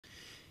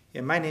Yeah,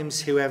 my name's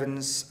Hugh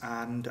Evans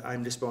and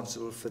I'm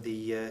responsible for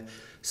the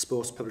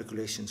Sports Public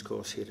Relations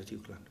course here at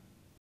UCLan.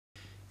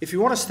 If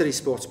you want to study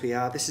Sports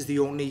PR, this is the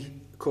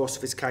only course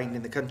of its kind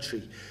in the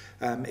country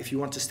if you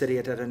want to study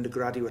it at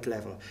undergraduate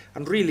level.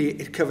 And really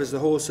it covers the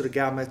whole sort of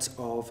gamut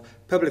of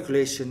public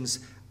relations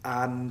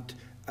and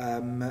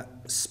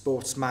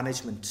sports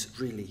management,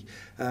 really.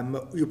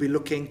 You'll be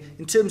looking,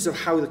 in terms of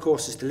how the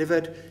course is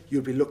delivered,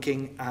 you'll be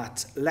looking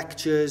at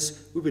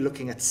lectures, we'll be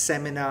looking at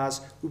seminars,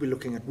 we'll be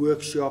looking at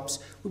workshops,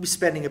 we'll be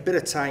spending a bit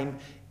of time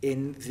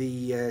in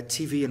the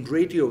TV and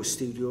radio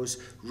studios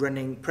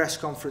running press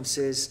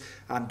conferences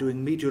and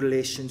doing media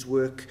relations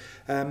work.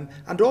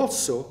 And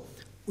also,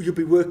 you'll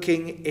be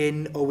working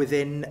in or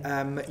within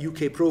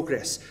UK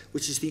Progress,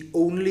 which is the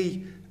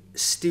only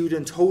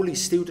wholly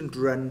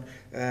student-run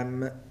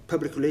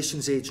public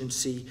relations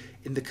agency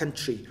in the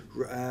country.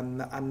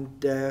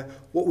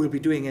 What we'll be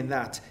doing in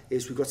that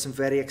is we've got some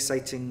very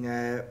exciting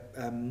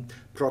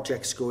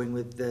projects going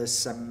with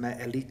some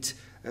elite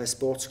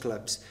sports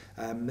clubs.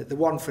 The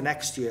one for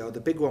next year, or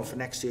the big one for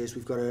next year, is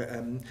we've got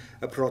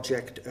a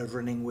project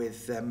running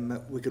with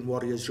Wigan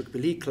Warriors Rugby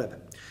League Club.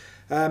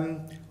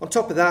 On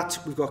top of that,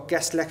 we've got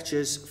guest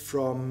lectures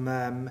from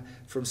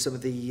some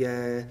of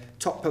the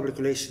top public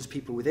relations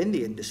people within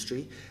the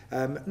industry,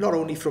 not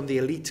only from the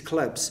elite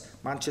clubs,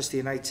 Manchester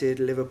United,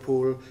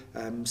 Liverpool,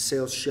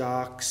 Sales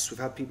Sharks, we've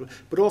had people,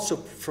 but also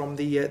from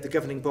the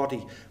governing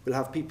body. We'll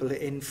have people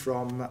in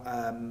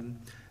from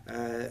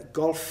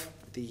golf,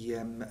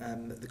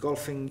 the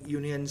golfing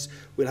unions.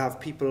 We'll have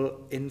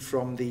people in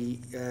from the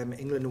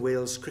England and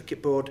Wales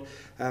Cricket Board,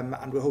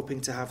 and we're hoping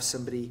to have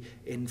somebody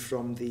in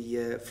from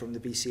the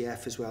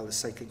BCF as well, the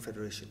Cycling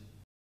Federation.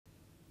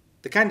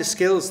 The kind of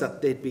skills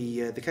that they'd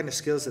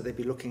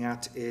be looking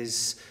at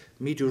is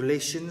media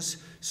relations.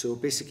 So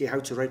basically, how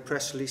to write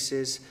press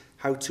releases,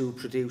 how to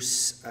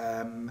produce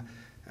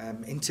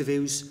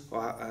interviews,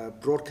 or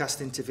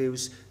broadcast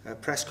interviews,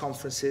 press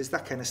conferences,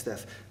 that kind of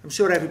stuff. I'm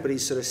sure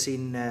everybody's sort of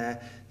seen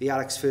the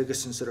Alex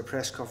Ferguson sort of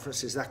press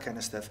conferences, that kind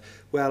of stuff.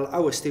 Well,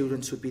 our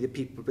students would be the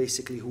people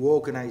basically who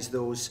organise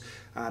those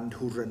and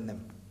who run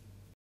them.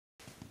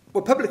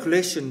 Well, public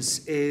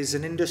relations is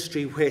an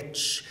industry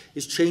which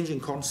is changing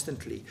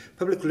constantly.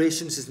 Public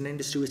relations is an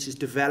industry which is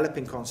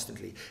developing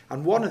constantly.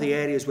 And one of the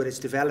areas where it's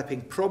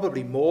developing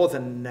probably more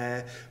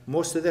than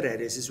most other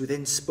areas is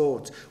within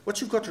sport.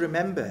 What you've got to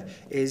remember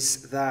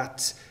is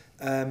that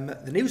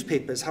the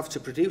newspapers have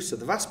to produce, or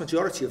the vast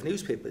majority of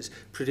newspapers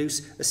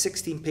produce a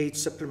 16-page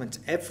supplement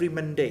every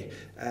Monday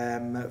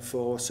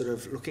for sort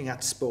of looking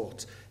at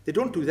sport. They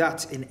don't do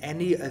that in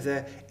any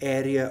other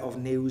area of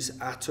news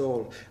at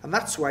all. And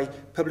that's why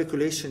public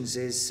relations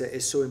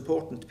is so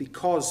important,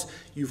 because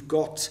you've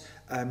got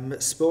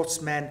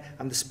sportsmen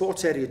and the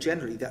sports area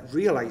generally that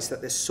realise that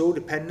they're so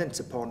dependent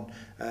upon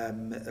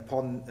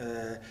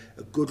a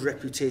good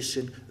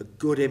reputation, a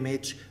good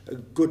image, a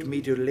good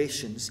media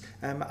relations,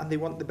 and they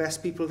want the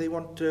best people, they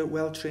want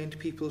well-trained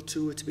people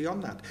to be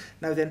on that.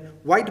 Now then,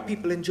 why do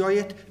people enjoy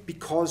it?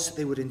 Because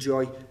they would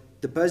enjoy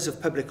the buzz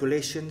of public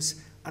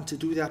relations, and to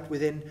do that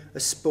within a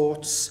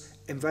sports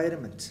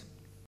environment.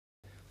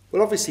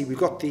 Well, obviously we've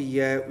got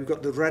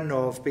the run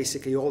of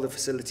basically all the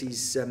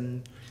facilities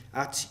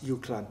at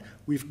UCLan.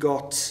 We've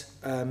got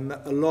a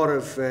lot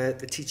of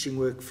the teaching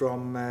work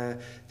from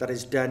that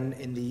is done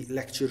in the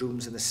lecture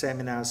rooms and the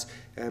seminars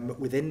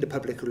within the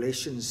public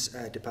relations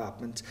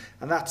department,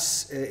 and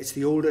it's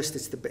the oldest,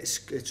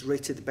 it's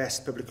rated the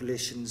best public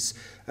relations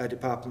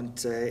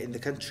department in the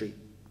country.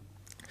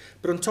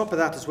 But on top of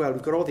that as well,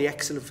 we've got all the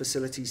excellent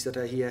facilities that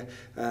are here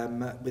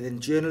within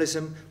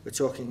journalism. We're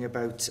talking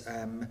about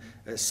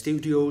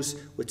studios,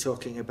 we're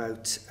talking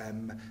about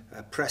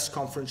press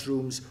conference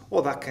rooms,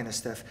 all that kind of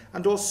stuff,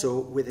 and also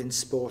within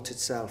sport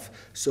itself.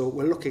 So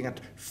we're looking at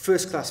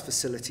first-class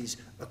facilities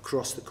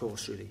across the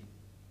course, really.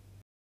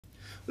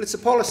 Well, it's a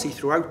policy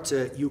throughout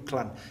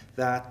UCLan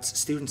that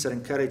students are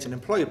encouraged, and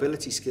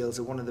employability skills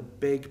are one of the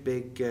big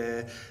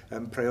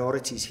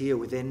priorities here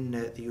within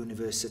the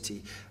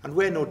university, and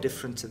we're no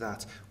different to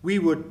that.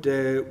 We'll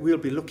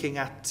be looking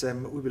at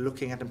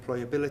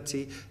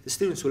employability. The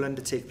students will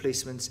undertake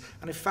placements,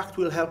 and in fact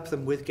we'll help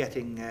them with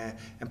getting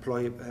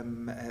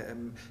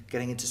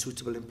into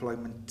suitable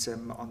employment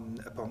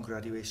upon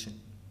graduation.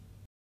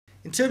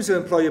 In terms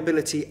of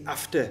employability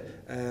after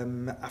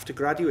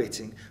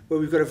graduating, well,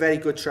 we've got a very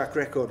good track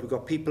record. We've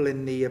got people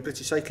in the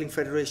British Cycling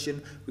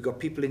Federation, we've got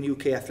people in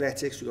UK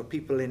Athletics, we've got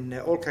people in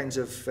all kinds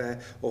of,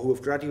 or who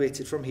have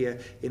graduated from here,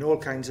 in all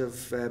kinds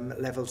of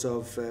levels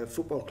of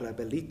football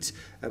club, elite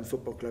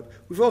football club.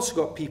 We've also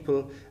got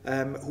people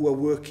who are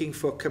working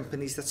for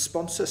companies that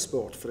sponsor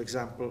sport, for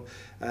example.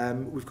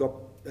 We've got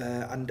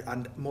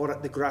and more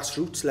at the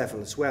grassroots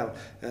level as well,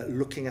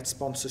 looking at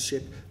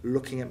sponsorship,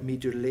 looking at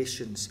media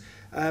relations.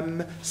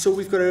 So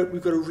we've got a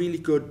really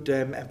good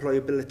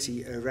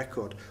employability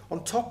record.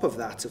 On top of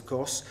that, of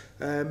course,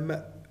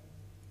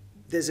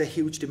 there's a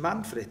huge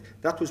demand for it.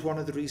 That was one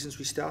of the reasons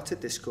we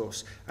started this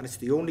course, and it's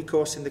the only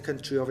course in the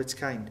country of its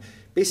kind.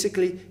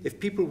 Basically, if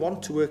people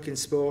want to work in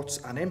sports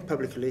and in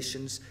public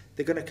relations,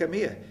 they're going to come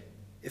here.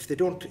 If they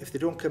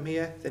don't come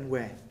here, then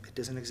where? It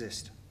doesn't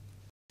exist.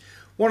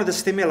 One of the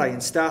stimuli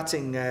in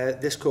starting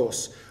this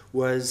course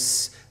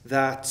was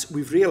that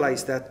we've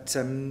realised that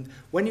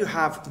when you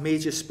have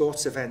major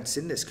sports events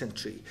in this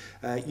country,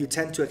 you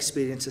tend to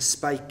experience a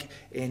spike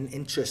in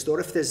interest, or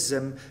if there's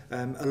a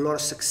lot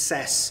of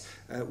success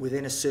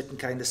within a certain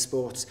kind of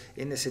sports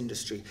in this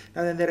industry.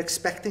 Now then, they're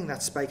expecting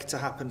that spike to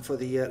happen for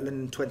the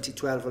London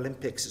 2012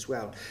 Olympics as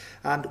well.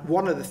 And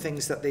one of the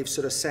things that they've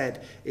sort of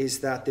said is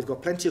that they've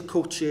got plenty of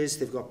coaches,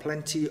 they've got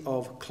plenty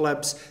of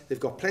clubs, they've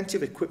got plenty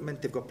of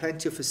equipment, they've got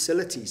plenty of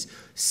facilities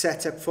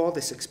set up for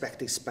this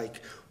expected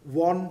spike.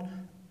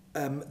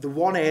 The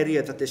one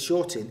area that they're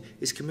short in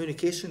is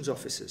communications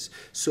officers.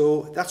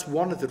 So that's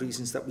one of the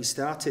reasons that we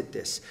started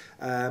this.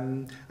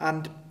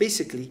 And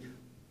basically,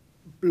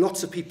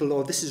 lots of people,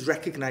 or this is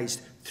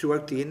recognised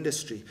throughout the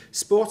industry.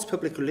 Sports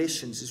public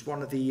relations is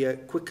one of the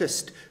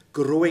quickest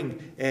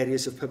growing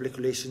areas of public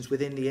relations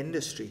within the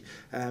industry.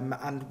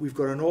 And we've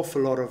got an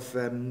awful lot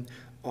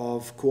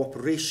of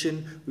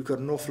cooperation. We've got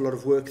an awful lot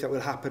of work that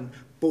will happen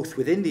both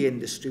within the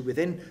industry,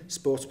 within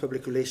sports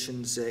public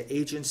relations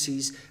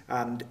agencies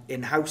and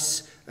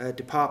in-house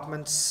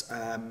departments,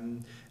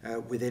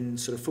 within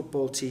sort of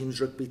football teams,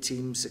 rugby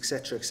teams,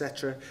 etc.,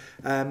 etc.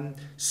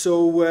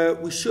 So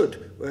we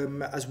should,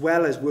 as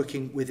well as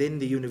working within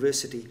the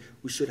university,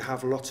 we should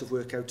have lots of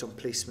work out on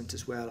placement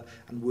as well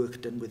and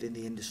work done within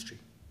the industry.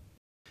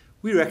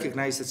 We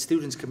recognise that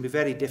students can be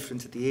very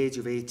different at the age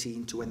of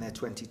 18 to when they're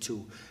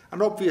 22.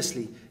 And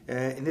obviously,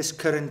 in this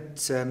current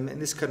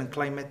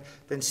climate,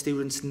 then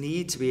students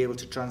need to be able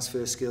to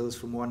transfer skills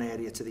from one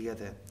area to the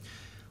other.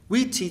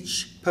 We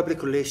teach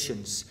public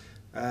relations,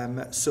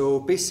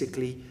 so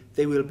basically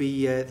they will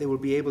be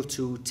able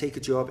to take a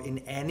job in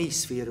any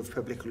sphere of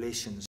public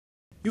relations.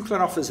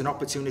 UCLan offers an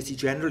opportunity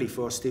generally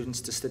for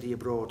students to study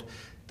abroad.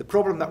 The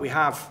problem that we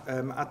have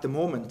at the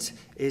moment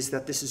is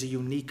that this is a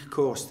unique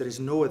course. There is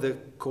no other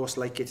course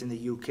like it in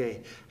the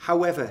UK.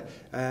 However,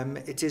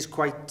 it is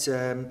quite,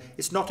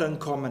 it's not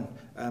uncommon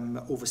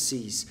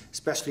overseas,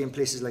 especially in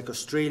places like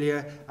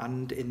Australia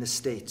and in the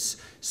States.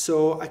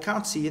 So I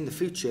can't see in the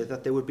future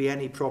that there would be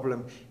any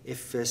problem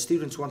if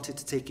students wanted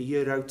to take a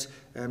year out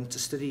to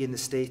study in the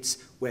States,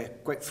 where,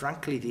 quite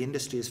frankly, the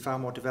industry is far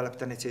more developed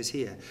than it is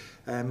here.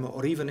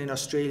 Or even in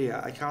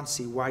Australia, I can't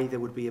see why there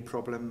would be a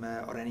problem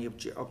or any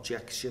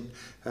objection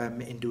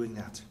in doing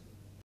that.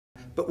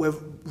 But we're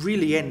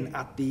really in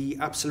at the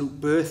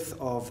absolute birth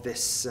of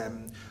this,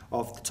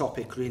 of the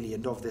topic really,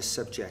 and of this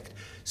subject.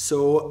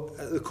 So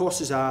the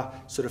courses are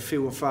sort of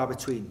few and far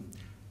between.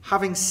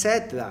 Having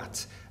said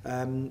that,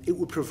 it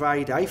would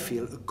provide, I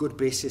feel, a good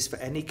basis for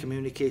any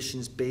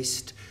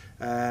communications-based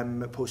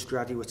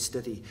postgraduate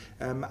study,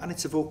 and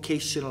it's a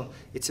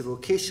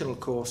vocational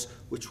course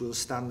which will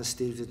stand the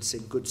students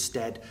in good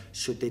stead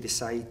should they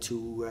decide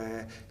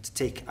to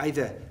take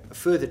either a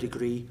further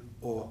degree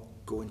or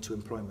go into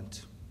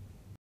employment.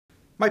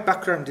 My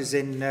background is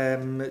in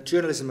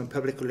journalism and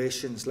public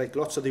relations. Like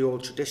lots of the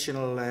old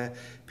traditional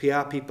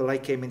PR people, I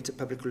came into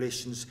public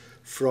relations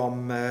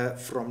from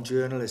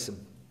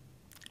journalism.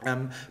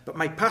 But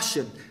my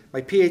passion,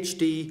 my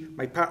PhD,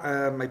 my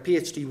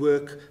PhD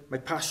work, my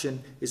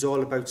passion is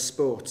all about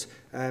sport,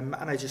 and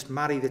I just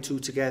marry the two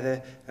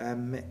together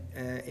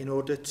in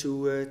order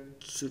to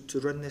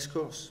run this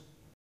course,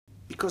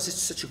 because it's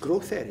such a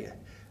growth area.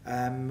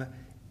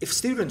 If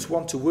students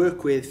want to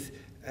work with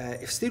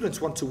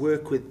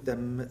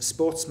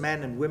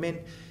sportsmen and women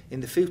in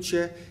the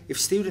future,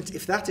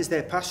 if that is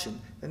their passion,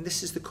 then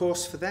this is the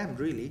course for them,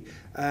 really.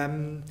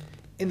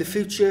 In the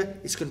future,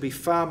 it's going to be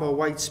far more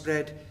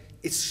widespread.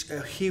 It's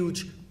a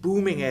huge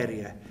booming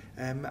area,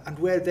 and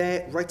we're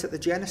there right at the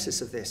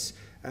genesis of this.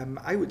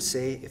 I would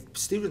say if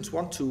students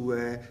want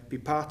to be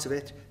part of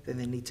it, then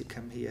they need to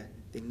come here.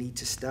 They need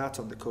to start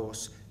on the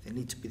course. They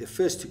need to be the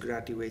first to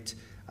graduate,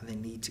 and they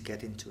need to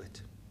get into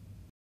it.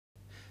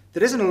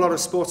 There isn't a lot of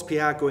sports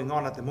PR going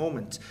on at the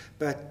moment,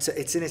 but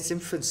it's in its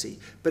infancy.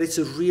 But it's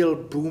a real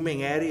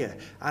booming area.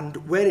 And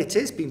where it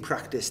is being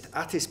practiced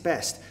at its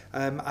best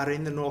are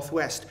in the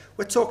Northwest.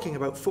 We're talking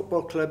about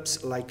football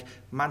clubs like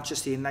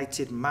Manchester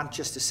United,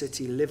 Manchester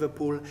City,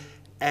 Liverpool,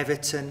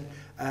 Everton.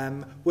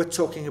 We're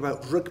talking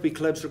about rugby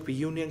clubs, rugby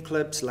union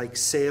clubs like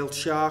Sale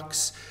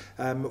Sharks,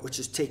 which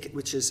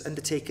has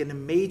undertaken a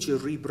major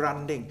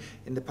rebranding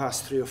in the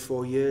past 3 or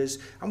 4 years.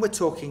 And we're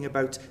talking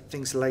about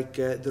things like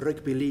the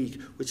Rugby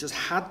League, which has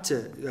had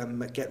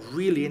to get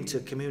really into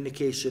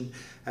communication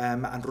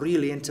and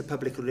really into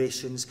public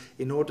relations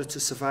in order to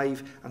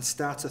survive and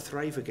start to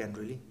thrive again,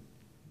 really.